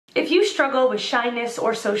If you struggle with shyness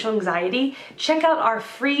or social anxiety, check out our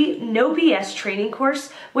free No BS training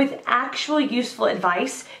course with actual useful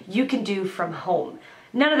advice you can do from home.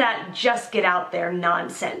 None of that just get out there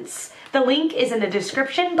nonsense. The link is in the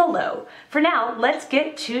description below. For now, let's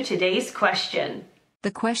get to today's question.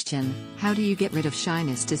 The question, how do you get rid of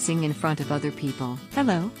shyness to sing in front of other people?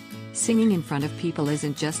 Hello? Singing in front of people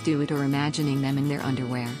isn't just do it or imagining them in their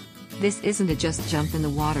underwear. This isn't a just jump in the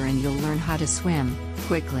water and you'll learn how to swim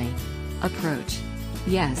quickly approach.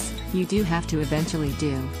 Yes, you do have to eventually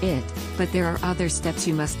do it, but there are other steps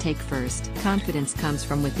you must take first. Confidence comes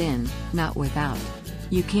from within, not without.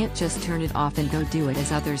 You can't just turn it off and go do it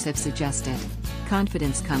as others have suggested.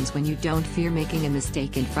 Confidence comes when you don't fear making a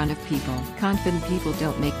mistake in front of people. Confident people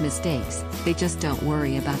don't make mistakes, they just don't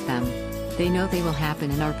worry about them. They know they will happen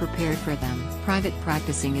and are prepared for them. Private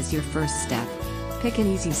practicing is your first step. Pick an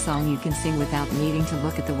easy song you can sing without needing to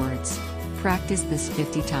look at the words. Practice this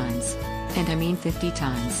 50 times. And I mean 50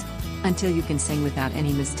 times. Until you can sing without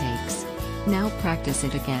any mistakes. Now practice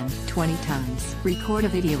it again, 20 times. Record a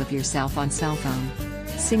video of yourself on cell phone.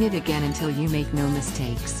 Sing it again until you make no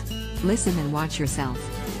mistakes. Listen and watch yourself.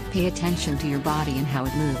 Pay attention to your body and how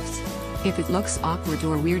it moves. If it looks awkward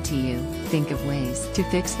or weird to you, think of ways to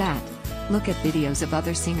fix that. Look at videos of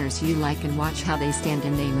other singers you like and watch how they stand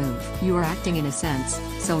and they move. You are acting in a sense,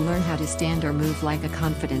 so learn how to stand or move like a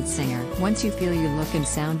confident singer. Once you feel you look and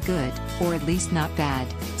sound good, or at least not bad,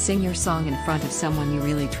 sing your song in front of someone you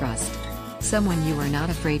really trust. Someone you are not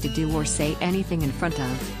afraid to do or say anything in front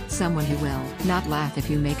of, someone who will not laugh if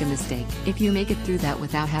you make a mistake. If you make it through that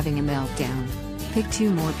without having a meltdown, pick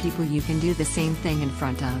 2 more people you can do the same thing in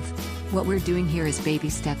front of. What we're doing here is baby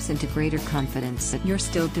steps into greater confidence. You're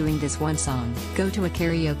still doing this one song. Go to a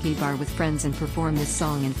karaoke bar with friends and perform this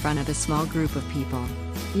song in front of a small group of people.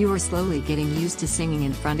 You are slowly getting used to singing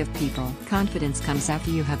in front of people. Confidence comes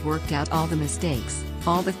after you have worked out all the mistakes,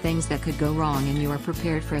 all the things that could go wrong, and you are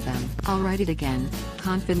prepared for them. I'll write it again.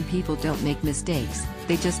 Confident people don't make mistakes,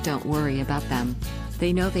 they just don't worry about them.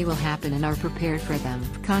 They know they will happen and are prepared for them.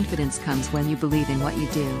 Confidence comes when you believe in what you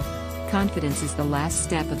do. Confidence is the last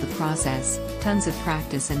step of the process. Tons of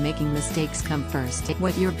practice and making mistakes come first.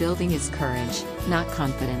 What you're building is courage, not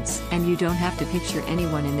confidence. And you don't have to picture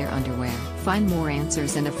anyone in their underwear. Find more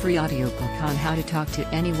answers and a free audiobook on how to talk to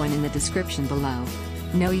anyone in the description below.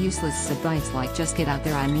 No useless advice like just get out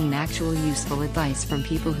there. I mean actual useful advice from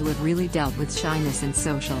people who have really dealt with shyness and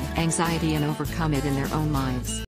social anxiety and overcome it in their own lives.